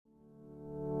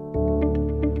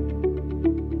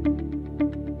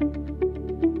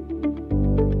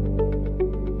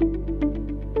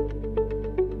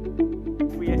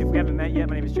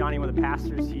is Johnny, one of the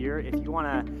pastors here. If you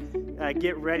want to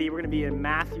get ready, we're going to be in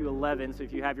Matthew 11. So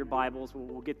if you have your Bibles,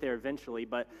 we'll get there eventually.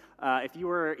 But if you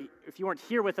weren't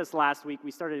here with us last week,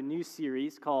 we started a new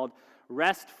series called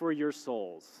Rest for Your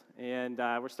Souls, and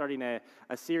we're starting a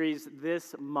series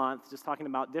this month, just talking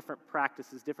about different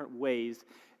practices, different ways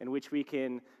in which we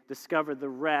can discover the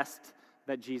rest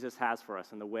that Jesus has for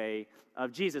us in the way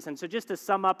of Jesus. And so just to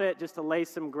sum up it, just to lay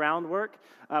some groundwork,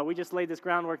 we just laid this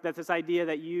groundwork, that's this idea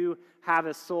that you have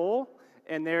a soul,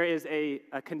 and there is a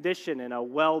condition and a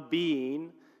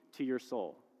well-being to your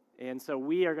soul. And so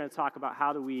we are going to talk about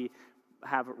how do we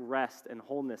have rest and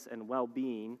wholeness and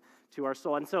well-being to our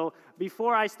soul. And so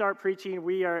before I start preaching, I'm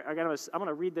going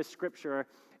to read this scripture,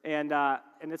 and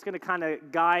it's going to kind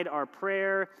of guide our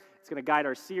prayer. It's going to guide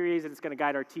our series, and it's going to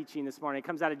guide our teaching this morning. It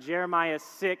comes out of Jeremiah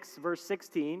 6, verse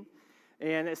 16,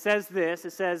 and it says this.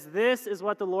 It says, "This is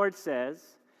what the Lord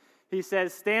says. He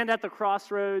says, stand at the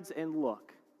crossroads and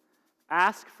look.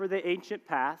 Ask for the ancient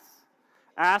paths.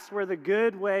 Ask where the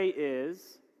good way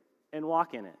is, and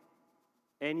walk in it.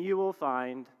 And you will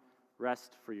find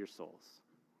rest for your souls."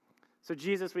 So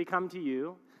Jesus, we come to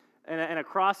you in a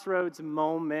crossroads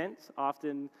moment,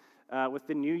 often with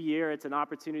the new year. It's an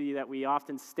opportunity that we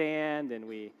often stand and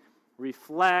we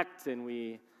reflect, and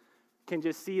we can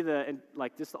just see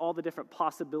just all the different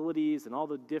possibilities and all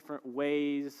the different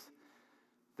ways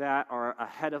that are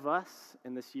ahead of us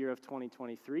in this year of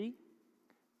 2023.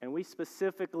 And we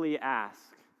specifically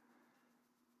ask,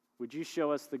 would you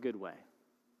show us the good way?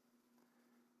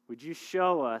 Would you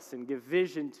show us and give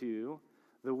vision to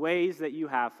the ways that you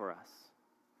have for us?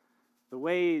 The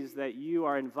ways that you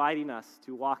are inviting us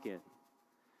to walk in.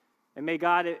 And may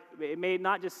God, it may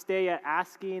not just stay at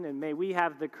asking, and may we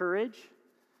have the courage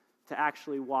to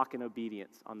actually walk in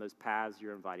obedience on those paths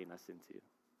you're inviting us into.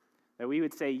 That we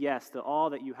would say yes to all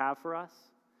that you have for us.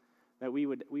 That we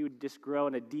would just grow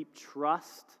in a deep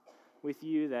trust with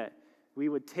you, that we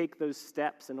would take those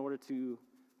steps in order to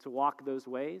walk those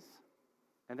ways.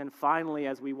 And then finally,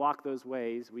 as we walk those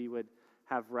ways, we would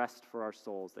have rest for our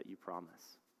souls that you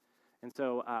promise. And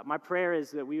so my prayer is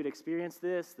that we would experience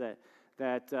this,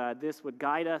 that this would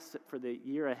guide us for the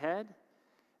year ahead.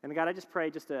 And God, I just pray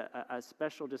just a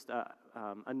special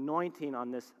anointing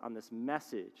on this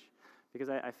message, because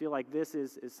I feel like this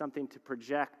is something to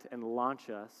project and launch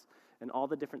us in all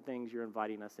the different things you're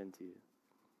inviting us into.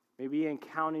 May we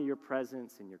encounter your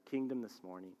presence in your kingdom this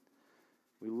morning.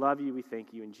 We love you. We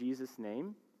thank you. In Jesus'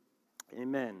 name,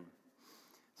 amen.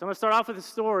 So I'm going to start off with a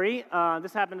story.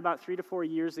 This happened about 3 to 4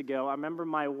 years ago. I remember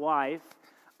my wife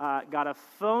got a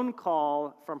phone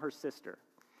call from her sister.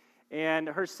 And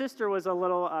her sister was a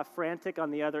little frantic on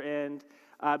the other end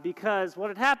because what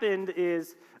had happened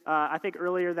is, I think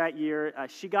earlier that year,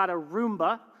 she got a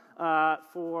Roomba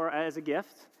as a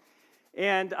gift.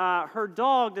 And her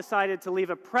dog decided to leave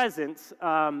a present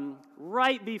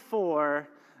right before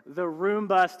the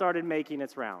Roomba started making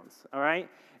its rounds, all right?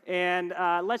 And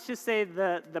let's just say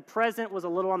the present was a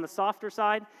little on the softer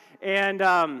side,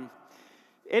 and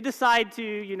it decided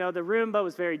to, the Roomba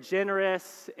was very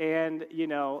generous, and,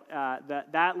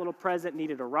 that little present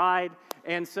needed a ride,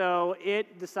 and so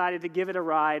it decided to give it a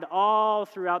ride all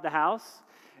throughout the house,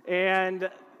 and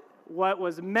what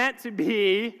was meant to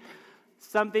be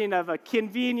something of a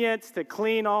convenience to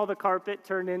clean all the carpet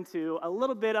turned into a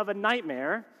little bit of a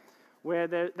nightmare, where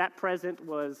that present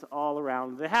was all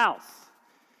around the house.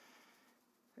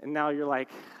 And now you're like,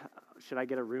 should I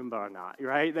get a Roomba or not,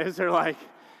 right? Those are like,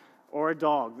 or a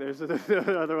dog. There's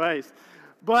other ways.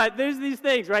 But there's these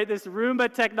things, right? This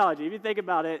Roomba technology, if you think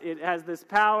about it, it has this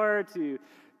power to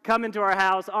come into our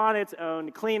house on its own,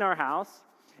 to clean our house.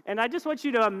 And I just want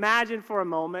you to imagine for a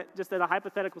moment, just in a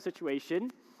hypothetical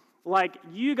situation, like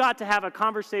you got to have a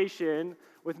conversation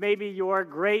with maybe your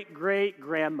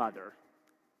great-great-grandmother.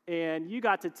 And you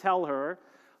got to tell her,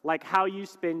 like, how you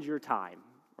spend your time,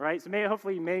 right? So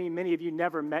hopefully many of you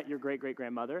never met your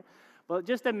great-great-grandmother. But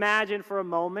just imagine for a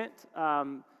moment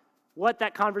what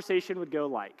that conversation would go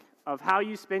like, of how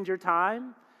you spend your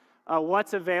time,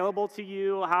 what's available to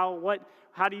you, what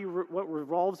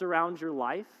revolves around your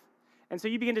life. And so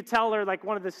you begin to tell her, like,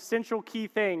 one of the central key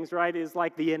things, right, is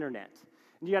like the internet.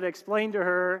 And you got to explain to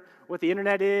her what the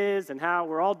internet is and how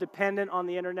we're all dependent on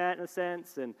the internet in a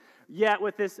sense. And yet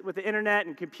with the internet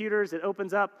and computers, it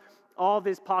opens up all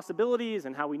these possibilities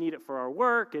and how we need it for our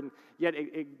work. And yet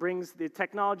it brings the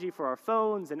technology for our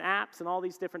phones and apps and all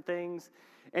these different things.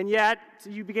 And yet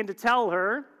you begin to tell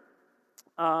her,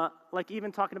 like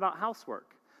even talking about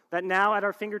housework, that now at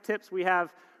our fingertips we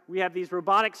have these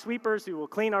robotic sweepers who will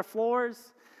clean our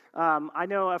floors. I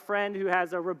know a friend who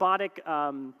has a robotic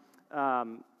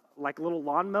like a little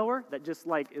lawnmower that just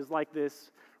like is like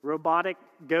this robotic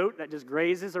goat that just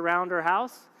grazes around our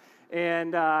house,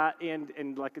 and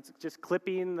like it's just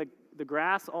clipping the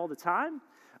grass all the time.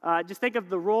 Just think of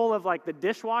the role of like the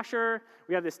dishwasher.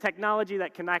 We have this technology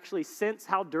that can actually sense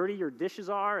how dirty your dishes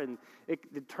are, and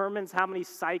it determines how many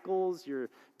cycles your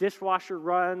dishwasher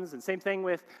runs. And same thing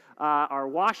with our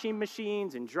washing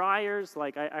machines and dryers.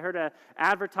 Like I heard an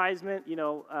advertisement,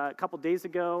 a couple days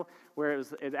ago where it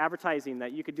was advertising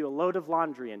that you could do a load of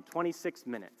laundry in 26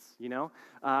 minutes.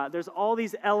 There's all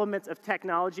these elements of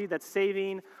technology that's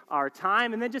saving our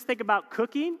time. And then just think about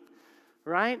cooking,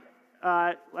 right?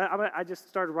 I just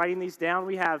started writing these down.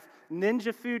 We have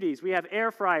Ninja Foodies, we have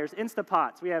air fryers,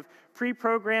 Instapots, we have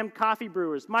pre-programmed coffee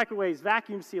brewers, microwaves,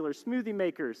 vacuum sealers, smoothie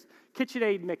makers,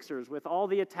 KitchenAid mixers with all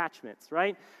the attachments,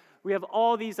 right? We have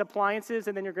all these appliances,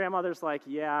 and then your grandmother's like,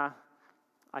 yeah,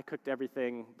 I cooked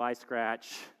everything by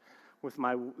scratch with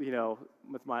my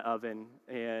oven,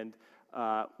 and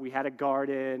we had a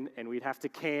garden, and we'd have to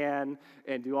can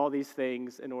and do all these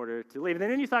things in order to live.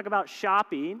 And then you talk about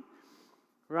shopping,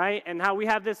 right? And how we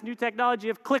have this new technology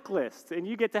of click lists, and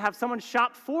you get to have someone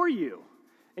shop for you,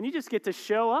 and you just get to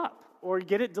show up or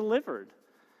get it delivered.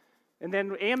 And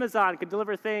then Amazon can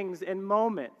deliver things in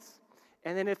moments.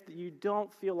 And then if you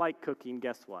don't feel like cooking,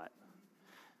 guess what?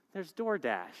 There's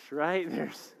DoorDash, right?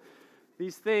 There's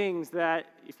these things that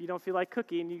if you don't feel like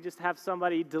cooking, you just have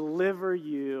somebody deliver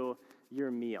you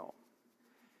your meal.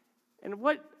 And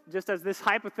what, just as this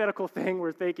hypothetical thing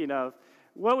we're thinking of,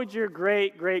 what would your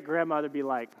great-great-grandmother be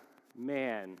like?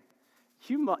 Man,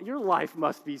 your life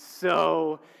must be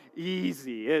so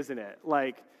easy, isn't it?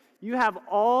 Like, you have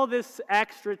all this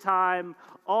extra time,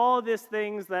 all these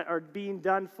things that are being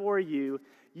done for you.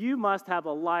 You must have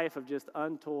a life of just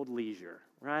untold leisure,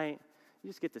 right? You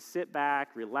just get to sit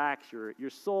back, relax. Your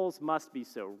souls must be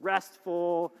so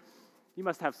restful. You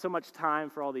must have so much time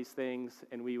for all these things,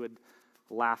 and we would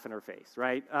laugh in her face,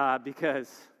 right?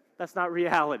 Because that's not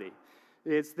reality.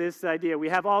 It's this idea. We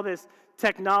have all this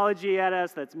technology at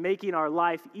us that's making our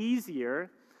life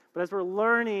easier, but as we're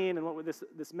learning, and what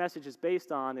this message is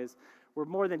based on, is we're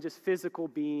more than just physical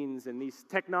beings, and these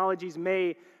technologies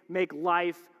may make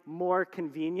life more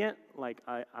convenient. Like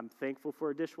I'm thankful for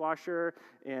a dishwasher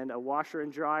and a washer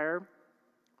and dryer,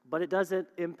 but it doesn't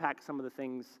impact some of the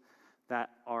things that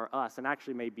are us, and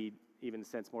actually may be even in a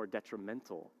sense more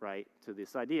detrimental, right, to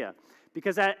this idea.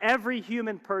 Because every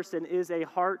human person is a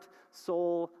heart,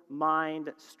 soul,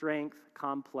 mind, strength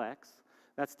complex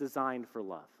that's designed for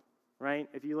love, right?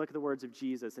 If you look at the words of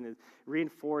Jesus and his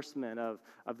reinforcement of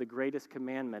the greatest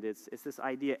commandment, it's this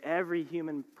idea every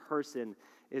human person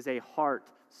is a heart,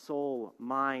 soul,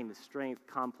 mind, strength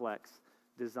complex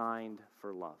designed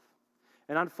for love.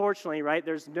 And unfortunately, right,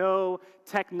 there's no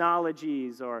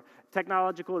technologies or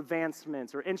technological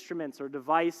advancements or instruments or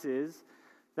devices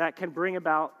that can bring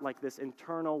about like this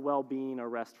internal well-being or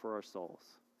rest for our souls.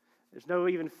 There's no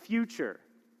even future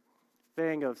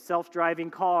thing of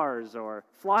self-driving cars or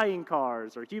flying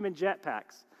cars or human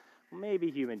jetpacks.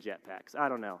 Maybe human jetpacks, I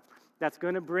don't know. That's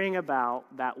going to bring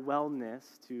about that wellness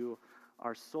to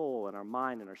our soul and our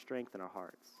mind and our strength and our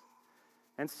hearts.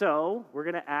 And so we're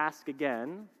going to ask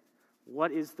again,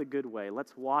 what is the good way?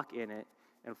 Let's walk in it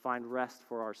and find rest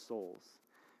for our souls.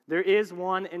 There is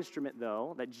one instrument,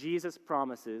 though, that Jesus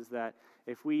promises that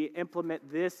if we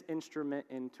implement this instrument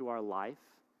into our life,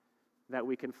 that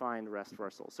we can find rest for our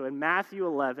souls. So in Matthew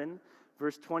 11,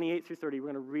 verse 28 through 30,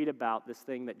 we're going to read about this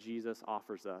thing that Jesus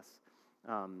offers us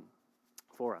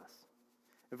for us.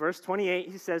 In verse 28,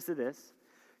 he says to this,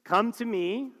 "Come to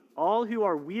me, all who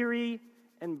are weary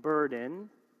and burdened,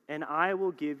 and I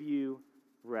will give you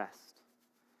rest."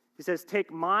 He says,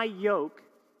 "Take my yoke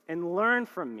and learn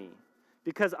from me,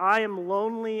 because I am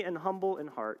lonely and humble in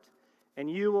heart, and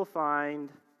you will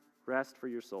find rest for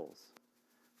your souls.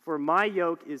 For my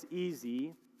yoke is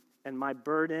easy, and my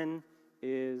burden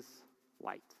is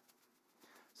light."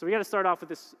 So we got to start off with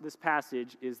this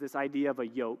passage, is this idea of a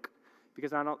yoke,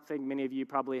 because I don't think many of you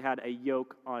probably had a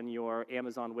yoke on your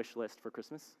Amazon wish list for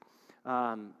Christmas.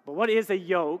 But what is a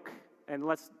yoke? And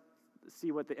let's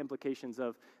see what the implications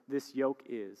of this yoke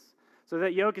is. So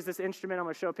that yoke is this instrument I'm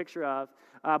going to show a picture of,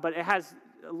 but it has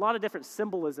a lot of different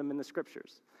symbolism in the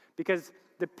scriptures, because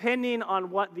depending on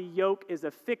what the yoke is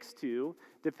affixed to,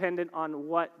 dependent on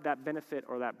what that benefit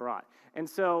or that brought. And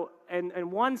so in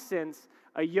one sense,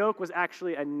 a yoke was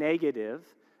actually a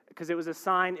negative, because it was a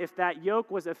sign if that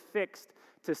yoke was affixed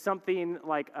to something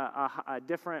like a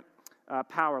different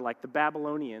power, like the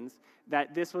Babylonians,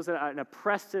 that this was an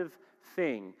oppressive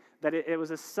thing, that it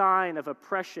was a sign of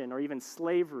oppression or even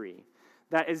slavery,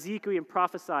 that Ezekiel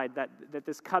prophesied that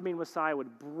this coming Messiah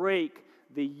would break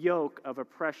the yoke of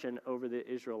oppression over the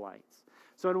Israelites.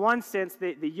 So in one sense,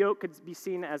 the yoke could be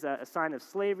seen as a sign of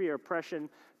slavery or oppression,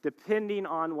 depending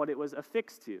on what it was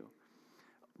affixed to.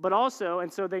 But also,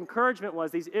 and so the encouragement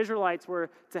was these Israelites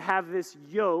were to have this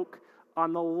yoke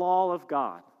on the law of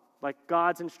God, like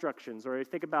God's instructions, or you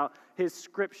think about his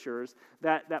scriptures,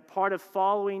 that part of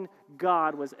following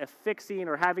God was affixing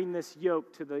or having this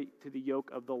yoke to the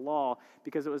yoke of the law,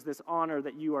 because it was this honor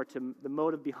that you are to, the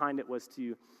motive behind it was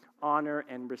to honor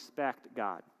and respect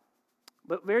God.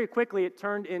 But very quickly it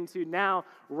turned into now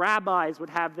rabbis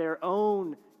would have their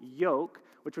own yoke,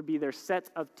 which would be their sets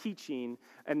of teaching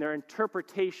and their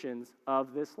interpretations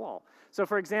of this law. So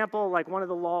for example, like one of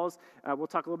the laws, we'll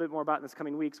talk a little bit more about in this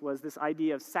coming weeks, was this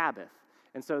idea of Sabbath.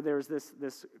 And so there's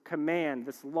this command,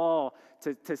 this law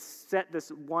to set this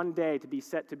one day to be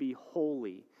set to be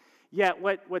holy. Yet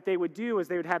what they would do is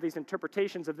they would have these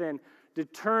interpretations of then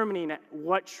determining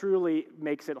what truly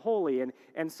makes it holy.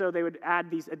 And so they would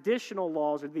add these additional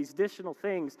laws or these additional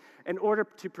things in order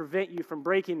to prevent you from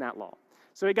breaking that law.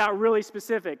 So it got really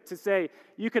specific to say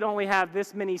you could only have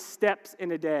this many steps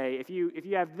in a day. If you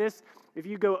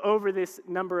go over this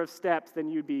number of steps, then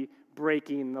you'd be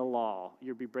breaking the law.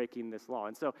 You'd be breaking this law.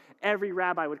 And so every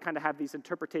rabbi would kind of have these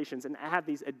interpretations and have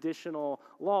these additional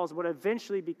laws. What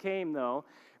eventually became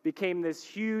this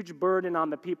huge burden on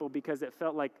the people, because it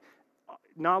felt like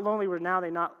not only were now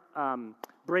they not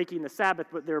breaking the Sabbath,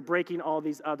 but they're breaking all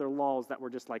these other laws that were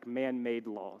just like man-made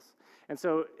laws. And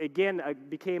so again, it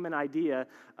became an idea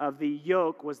of the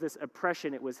yoke was this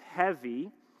oppression. It was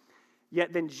heavy,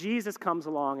 yet then Jesus comes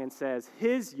along and says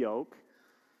his yoke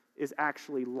is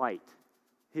actually light.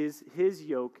 His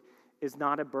yoke is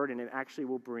not a burden. It actually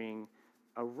will bring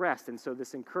a rest. And so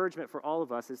this encouragement for all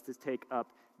of us is to take up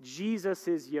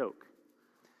Jesus' yoke.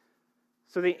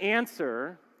 So the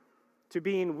answer to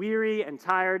being weary and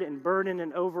tired and burdened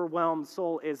and overwhelmed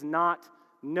soul is not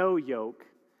no yoke.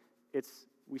 It's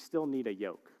we still need a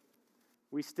yoke.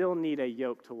 We still need a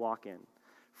yoke to walk in.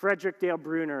 Frederick Dale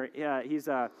Bruner, he's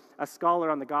a scholar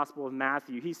on the Gospel of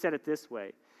Matthew. He said it this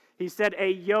way. He said, a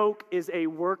yoke is a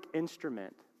work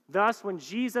instrument. Thus, when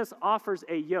Jesus offers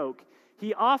a yoke,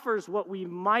 he offers what we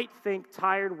might think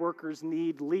tired workers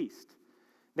need least.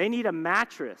 They need a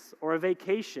mattress or a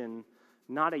vacation,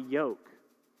 not a yoke.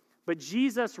 But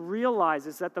Jesus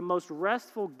realizes that the most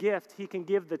restful gift he can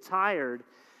give the tired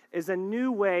is a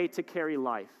new way to carry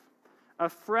life, a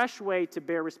fresh way to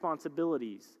bear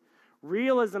responsibilities.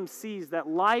 Realism sees that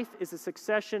life is a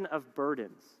succession of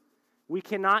burdens. We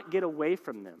cannot get away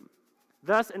from them.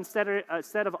 Thus, instead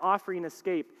of offering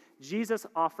escape, Jesus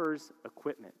offers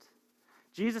equipment.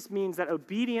 Jesus means that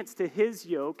obedience to his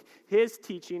yoke, his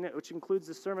teaching, which includes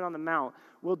the Sermon on the Mount,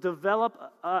 will develop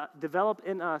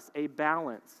in us a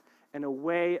balance and a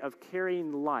way of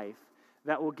carrying life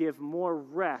that will give more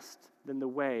rest than the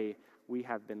way we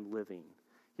have been living.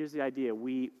 Here's the idea.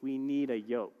 We need a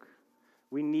yoke.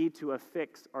 We need to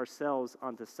affix ourselves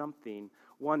onto something,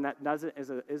 one that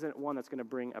isn't one that's going to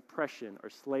bring oppression or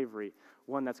slavery,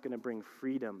 one that's going to bring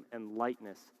freedom and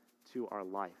lightness to our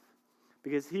life.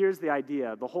 Because here's the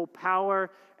idea. The whole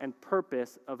power and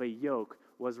purpose of a yoke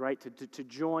was, right, to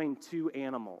join two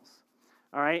animals.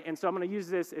 All right, and so I'm going to use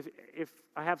this. If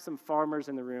I have some farmers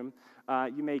in the room,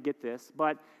 you may get this.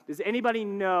 But does anybody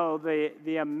know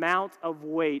the amount of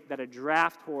weight that a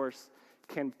draft horse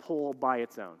can pull by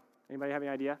its own? Anybody have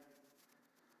any idea?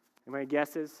 Anybody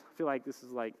guesses? I feel like this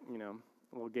is like, a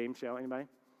little game show. Anybody?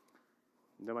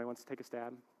 Nobody wants to take a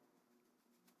stab?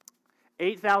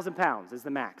 8,000 pounds is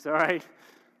the max, all right?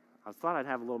 I thought I'd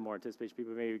have a little more anticipation.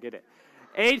 People maybe get it.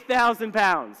 8,000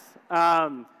 pounds.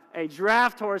 A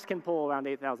draft horse can pull around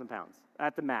 8,000 pounds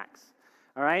at the max,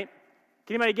 all right?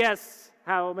 Can anybody guess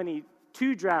how many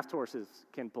two draft horses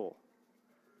can pull?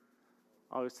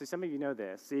 Oh, see, some of you know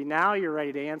this. See, now you're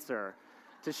ready to answer,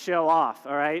 to show off,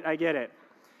 all right? I get it.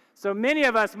 So many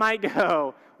of us might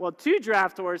go, well, two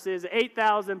draft horses,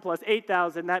 8,000 plus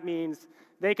 8,000, that means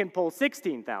they can pull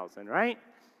 16,000, right?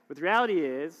 But the reality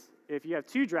is, if you have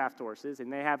two draft horses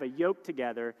and they have a yoke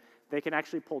together, they can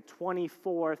actually pull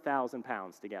 24,000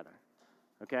 pounds together,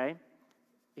 okay?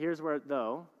 Here's where,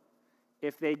 though,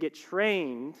 if they get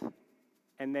trained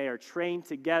and they are trained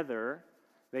together,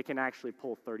 they can actually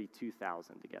pull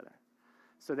 32,000 together.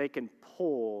 So they can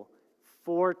pull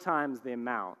 4 times the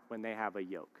amount when they have a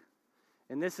yoke.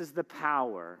 And this is the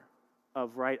power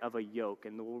of a yoke,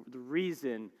 and the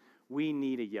reason we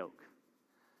need a yoke.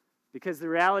 Because the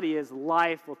reality is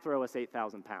life will throw us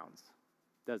 8,000 pounds,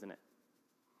 doesn't it?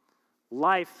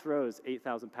 Life throws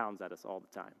 8,000 pounds at us all the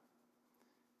time.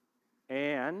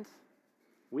 And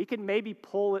we can maybe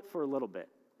pull it for a little bit,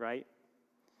 right?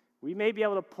 We may be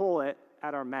able to pull it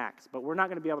at our max, but we're not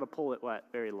going to be able to pull it,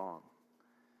 very long.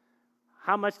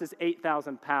 How much does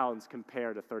 8,000 pounds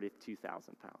compare to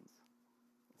 32,000 pounds?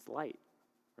 It's light,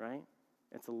 right?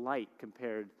 It's a light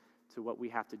compared to what we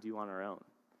have to do on our own.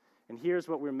 And here's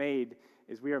what we're made,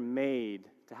 is we are made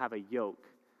to have a yoke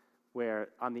where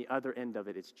on the other end of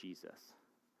it, it's Jesus.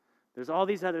 There's all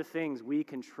these other things we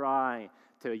can try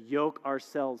to yoke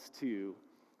ourselves to,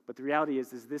 but the reality is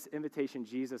this invitation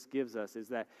Jesus gives us is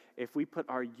that if we put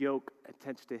our yoke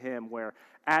attached to him, where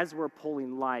as we're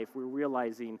pulling life, we're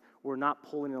realizing we're not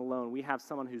pulling it alone. We have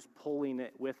someone who's pulling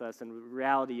it with us, and the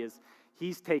reality is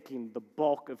he's taking the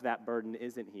bulk of that burden,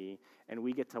 isn't he? And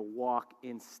we get to walk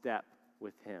in step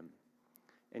with him.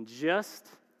 And just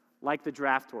like the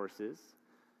draft horses,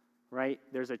 right,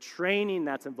 there's a training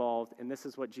that's involved, and this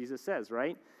is what Jesus says,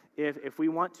 right? If we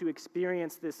want to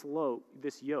experience this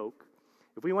yoke,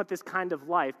 if we want this kind of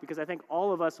life, because I think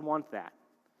all of us want that.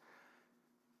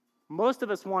 Most of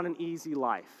us want an easy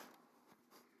life,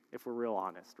 if we're real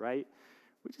honest, right?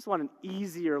 We just want an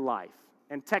easier life.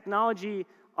 And technology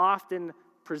often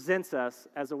presents us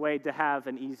as a way to have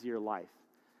an easier life.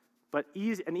 But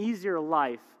an easier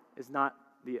life is not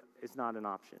an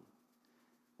option.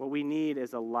 What we need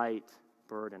is a light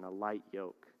burden, a light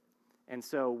yoke. And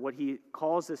so what he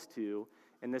calls us to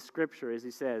in this scripture is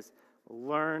he says,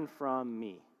 learn from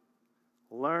me.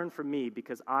 Learn from me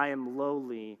because I am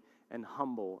lowly and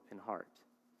humble in heart.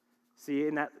 See,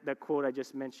 in that quote I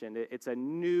just mentioned, it's a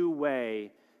new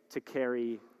way to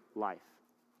carry life.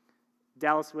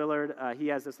 Dallas Willard, he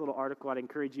has this little article. I'd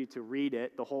encourage you to read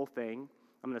it, the whole thing.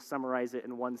 I'm going to summarize it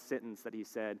in one sentence that he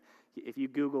said. If you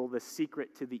Google The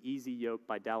Secret to the Easy Yoke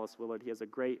by Dallas Willard, he has a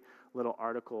great little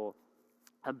article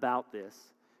about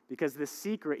this. Because the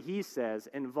secret, he says,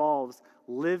 involves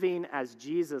living as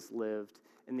Jesus lived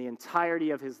in the entirety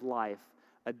of his life,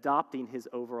 adopting his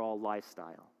overall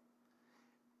lifestyle.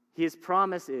 His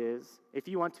promise is, if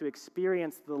you want to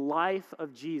experience the life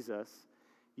of Jesus,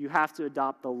 you have to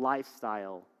adopt the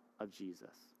lifestyle of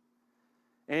Jesus.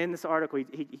 And in this article,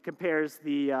 he compares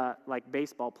the like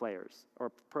baseball players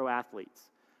or pro athletes,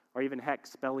 or even heck,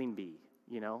 spelling bee,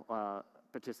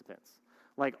 participants.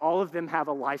 Like all of them have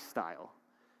a lifestyle,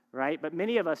 right? But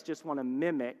many of us just want to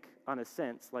mimic, on a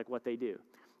sense, like what they do.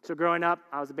 So growing up,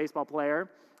 I was a baseball player.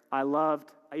 I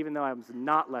loved, even though I was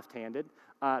not left-handed,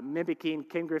 mimicking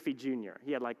Ken Griffey Jr.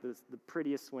 He had like the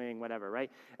prettiest swing, whatever, right?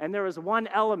 And there was one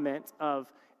element of,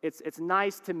 it's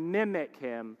nice to mimic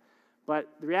him, but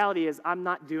the reality is I'm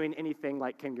not doing anything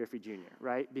like Ken Griffey Jr.,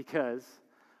 right? Because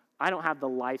I don't have the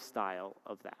lifestyle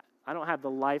of that. I don't have the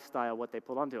lifestyle what they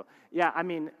pulled onto. Yeah, I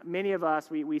mean, many of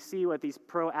us, we see what these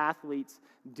pro athletes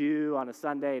do on a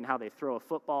Sunday and how they throw a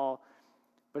football.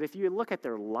 But if you look at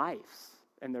their lives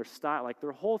and their style, like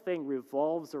their whole thing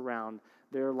revolves around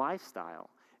their lifestyle.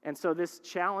 And so this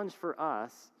challenge for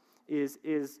us is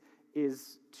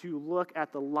to look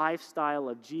at the lifestyle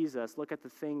of Jesus, look at the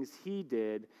things he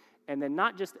did, and then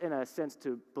not just in a sense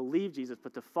to believe Jesus,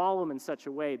 but to follow him in such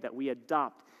a way that we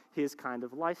adopt his kind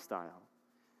of lifestyle.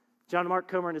 John Mark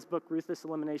Comer, in his book, Ruthless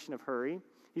Elimination of Hurry,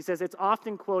 he says, it's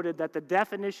often quoted that the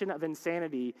definition of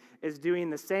insanity is doing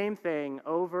the same thing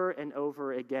over and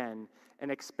over again and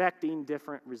expecting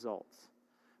different results.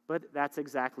 But that's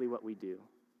exactly what we do.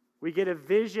 We get a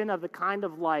vision of the kind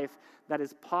of life that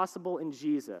is possible in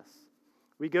Jesus.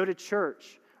 We go to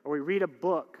church, or we read a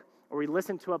book, or we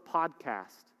listen to a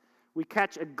podcast. We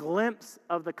catch a glimpse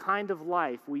of the kind of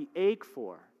life we ache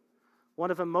for,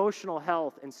 one of emotional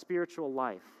health and spiritual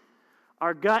life.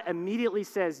 Our gut immediately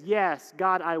says, yes,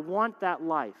 God, I want that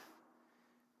life.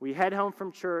 We head home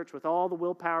from church with all the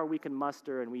willpower we can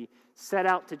muster, and we set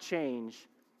out to change,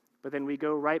 but then we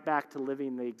go right back to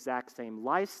living the exact same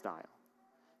lifestyle,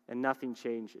 and nothing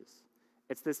changes.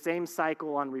 It's the same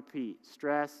cycle on repeat: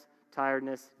 stress,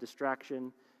 tiredness,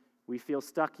 distraction. We feel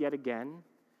stuck yet again,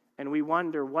 and we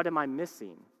wonder, what am I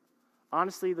missing?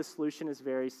 Honestly, the solution is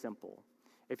very simple.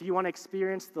 If you want to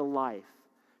experience the life,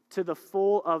 to the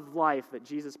full of life that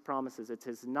Jesus promises, it's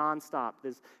his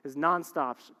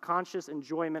nonstop conscious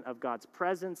enjoyment of God's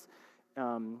presence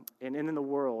and in the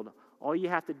world. All you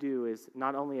have to do is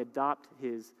not only adopt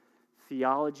his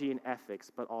theology and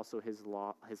ethics, but also his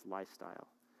law, his lifestyle.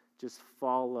 Just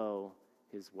follow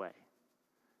his way.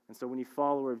 And so when you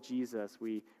follower of Jesus,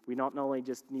 we not only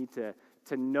just need to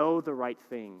know the right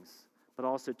things, but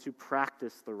also to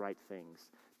practice the right things,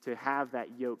 to have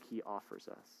that yoke he offers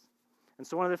us. And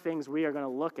so one of the things we are going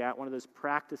to look at, one of those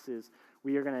practices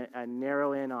we are going to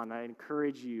narrow in on, I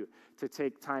encourage you to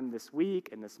take time this week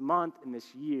and this month and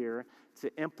this year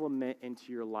to implement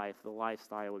into your life the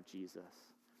lifestyle of Jesus.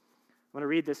 I'm going to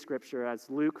read this scripture as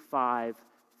Luke 5,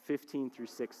 15 through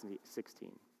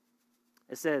 16.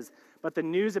 It says, "But the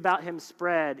news about him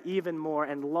spread even more,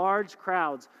 and large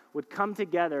crowds would come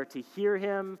together to hear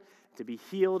him, to be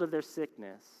healed of their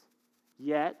sickness.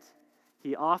 Yet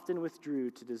he often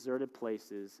withdrew to deserted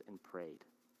places and prayed."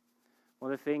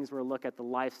 One of the things we're going to look at the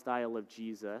lifestyle of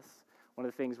Jesus, one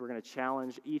of the things we're going to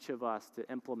challenge each of us to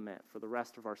implement for the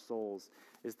rest of our souls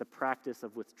is the practice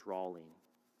of withdrawing,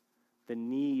 the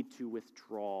need to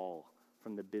withdraw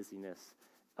from the busyness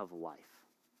of life,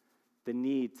 the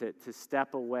need to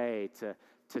step away,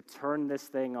 to turn this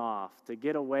thing off, to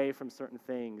get away from certain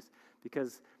things,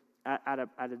 because at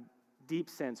a deep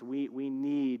sense, we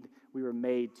were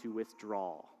made to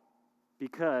withdraw.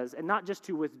 Because, and not just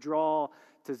to withdraw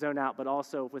to zone out, but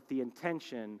also with the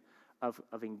intention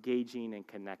of engaging and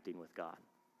connecting with God.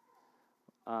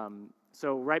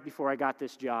 So right before I got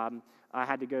this job, I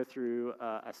had to go through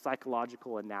a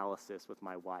psychological analysis with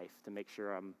my wife to make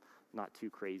sure I'm not too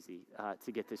crazy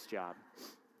to get this job.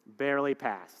 Barely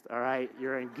passed, all right?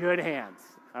 You're in good hands,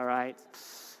 all right?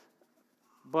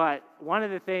 But one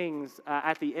of the things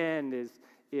at the end is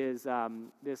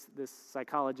this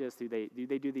psychologist who they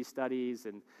do these studies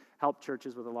and help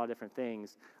churches with a lot of different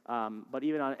things. But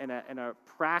even in a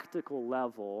practical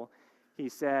level, he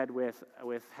said with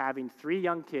having 3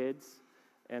 young kids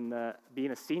and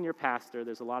being a senior pastor,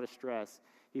 there's a lot of stress.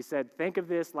 He said, think of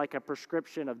this like a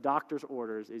prescription of doctor's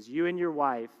orders. Is you and your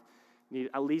wife need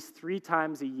at least 3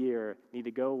 times a year need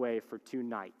to go away for 2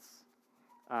 nights.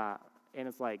 And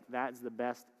it's like, that's the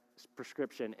best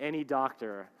prescription any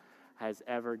doctor has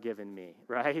ever given me,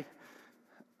 right?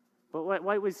 But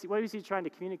what was he trying to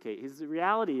communicate? His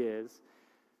reality is,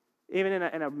 even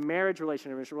in a marriage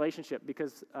relationship,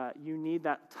 because you need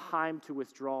that time to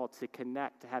withdraw, to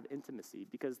connect, to have intimacy,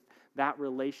 because that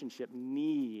relationship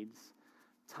needs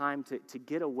time to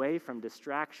get away from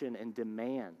distraction and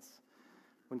demands.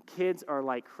 When kids are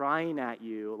like crying at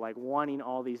you, like wanting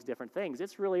all these different things,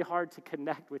 it's really hard to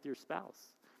connect with your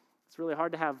spouse. It's really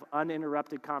hard to have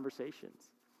uninterrupted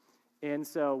conversations. And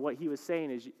so what he was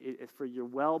saying is, for your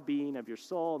well-being of your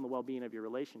soul and the well-being of your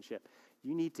relationship,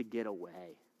 you need to get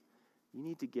away. You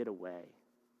need to get away.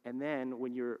 And then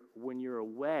when you're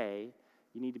away,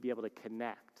 you need to be able to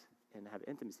connect and have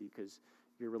intimacy, because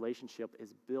your relationship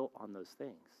is built on those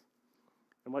things.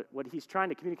 And what he's trying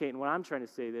to communicate, and what I'm trying to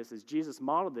say this, is Jesus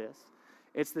modeled this.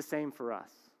 It's the same for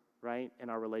us, right, in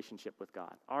our relationship with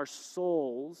God. Our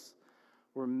souls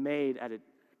were made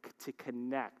to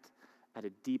connect at a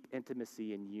deep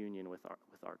intimacy and union with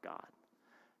our God.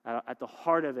 At the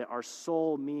heart of it, our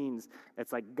soul means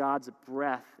it's like God's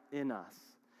breath in us.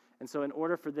 And so in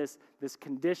order for this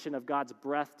condition of God's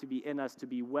breath to be in us, to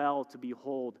be well, to be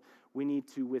whole, we need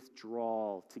to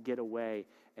withdraw, to get away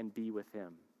and be with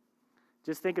him.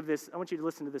 Just think of this. I want you to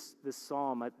listen to this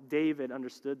psalm. David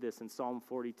understood this in Psalm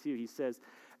 42. He says,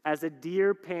 "As a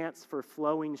deer pants for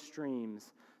flowing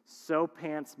streams, so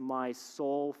pants my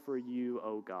soul for you,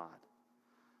 O God.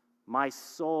 My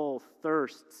soul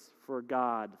thirsts for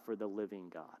God, for the living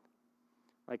God."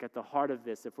 Like at the heart of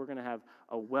this, if we're going to have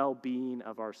a well-being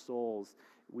of our souls,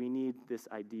 we need this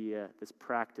idea, this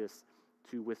practice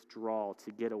to withdraw,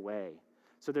 to get away.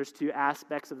 So there's 2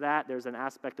 aspects of that. There's an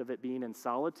aspect of it being in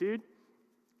solitude,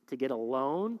 to get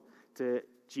alone.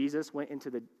 Jesus went into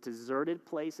the deserted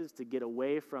places to get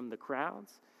away from the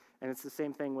crowds. And it's the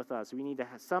same thing with us. We need to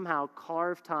somehow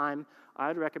carve time. I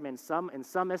would recommend in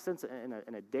some instance,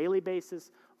 in a daily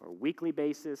basis or weekly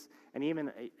basis, and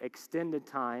even extended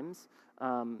times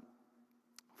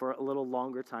for a little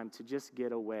longer time, to just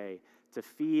get away, to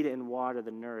feed and water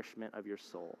the nourishment of your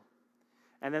soul.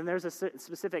 And then there's a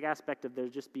specific aspect of there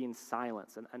just being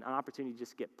silence, an opportunity to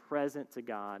just get present to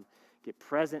God, get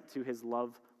present to his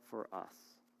love for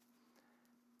us.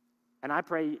 And I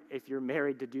pray, if you're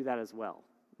married, to do that as well.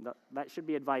 That should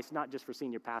be advice not just for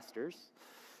senior pastors,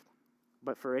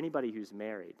 but for anybody who's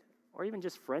married, or even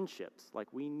just friendships.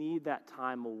 Like, we need that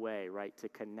time away, right, to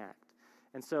connect.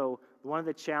 And so one of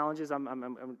the challenges,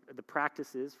 the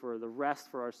practices for the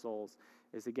rest for our souls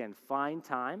is, again, find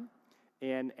time.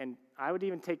 And I would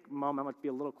even take a moment, I'm going to be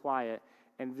a little quiet,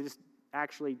 and just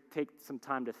actually take some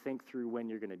time to think through when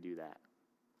you're going to do that.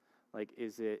 Like,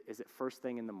 is it first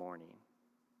thing in the morning?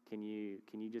 Can you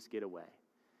just get away?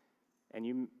 And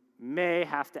you may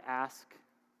have to ask,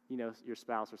 your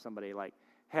spouse or somebody, like,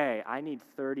 hey, I need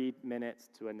 30 minutes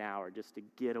to an hour just to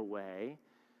get away,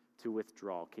 to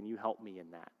withdraw. Can you help me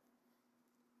in that?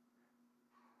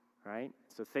 Right?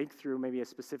 So think through maybe a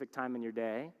specific time in your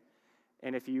day.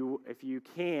 And if you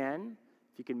can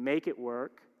make it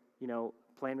work,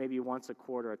 plan maybe once a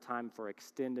quarter a time for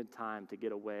extended time to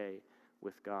get away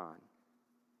with God.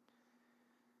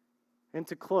 And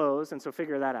to close, and so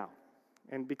figure that out.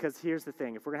 And because here's the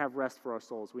thing, if we're going to have rest for our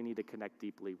souls, we need to connect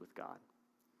deeply with God.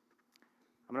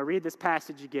 I'm going to read this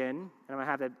passage again, and I'm going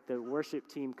to have the worship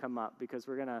team come up because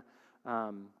we're going to,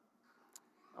 I'm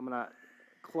going to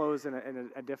close in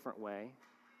a different way.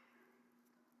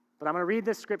 But I'm going to read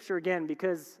this scripture again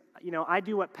because, I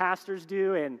do what pastors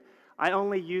do, and I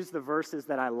only use the verses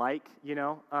that I like,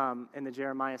 in the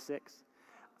Jeremiah 6.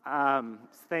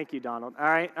 Thank you, Donald. All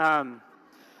right.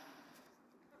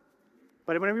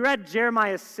 But when we read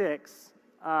Jeremiah 6,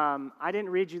 I didn't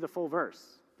read you the full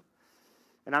verse.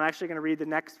 And I'm actually going to read the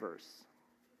next verse.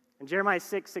 In Jeremiah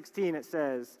 6:16, it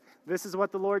says, "This is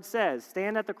what the Lord says,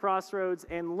 stand at the crossroads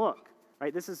and look."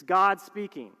 Right? This is God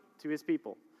speaking to his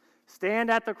people. Stand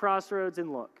at the crossroads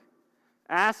and look.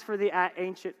 Ask for the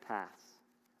ancient paths.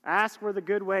 Ask where the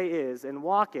good way is and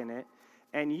walk in it,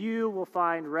 and you will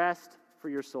find rest for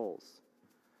your souls.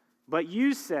 But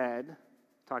you said,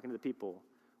 talking to the people,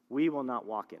 we will not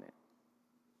walk in it.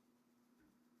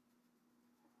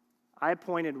 I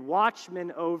appointed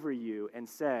watchmen over you and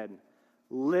said,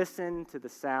 listen to the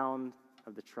sound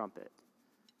of the trumpet.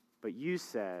 But you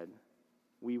said,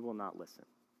 we will not listen.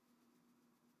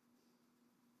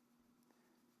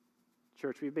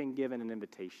 Church, we've been given an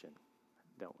invitation,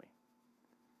 don't we?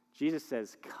 Jesus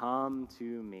says, come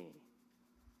to me.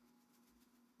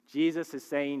 Jesus is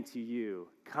saying to you,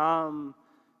 come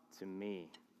to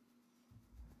me.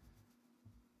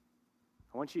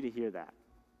 I want you to hear that.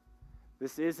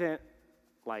 This isn't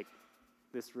like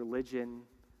this religion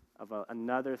of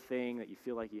another thing that you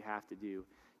feel like you have to do.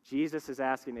 Jesus is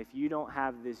asking, if you don't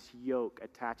have this yoke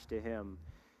attached to him,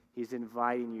 he's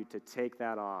inviting you to take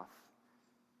that off.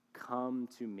 Come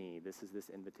to me. This is this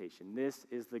invitation. This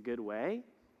is the good way.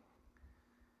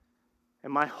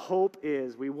 And my hope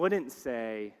is we wouldn't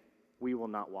say, we will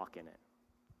not walk in it.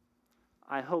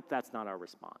 I hope that's not our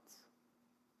response.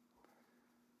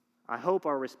 I hope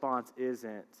our response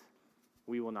isn't,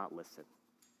 we will not listen.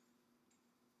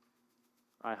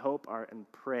 I hope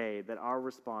and pray that our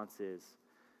response is,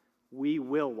 we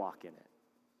will walk in it.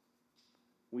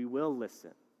 We will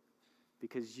listen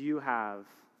because you have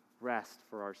rest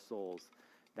for our souls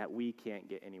that we can't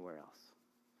get anywhere else.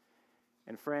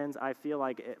 And friends, I feel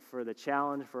like for the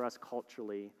challenge for us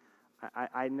culturally,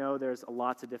 I know there's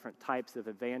lots of different types of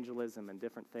evangelism and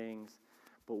different things,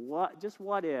 but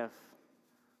what if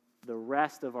the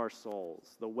rest of our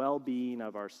souls, the well-being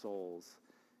of our souls,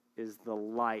 is the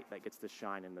light that gets to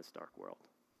shine in this dark world?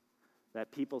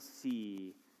 That people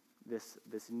see this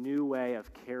new way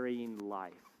of carrying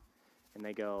life, and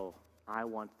they go, I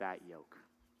want that yoke.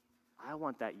 I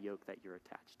want that yoke that you're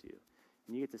attached to.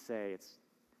 And you get to say, it's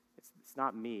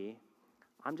not me.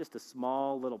 I'm just a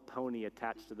small little pony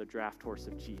attached to the draft horse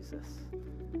of Jesus,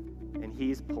 and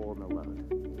he's pulling the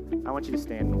load. I want you to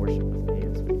stand and worship with me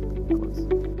as we close.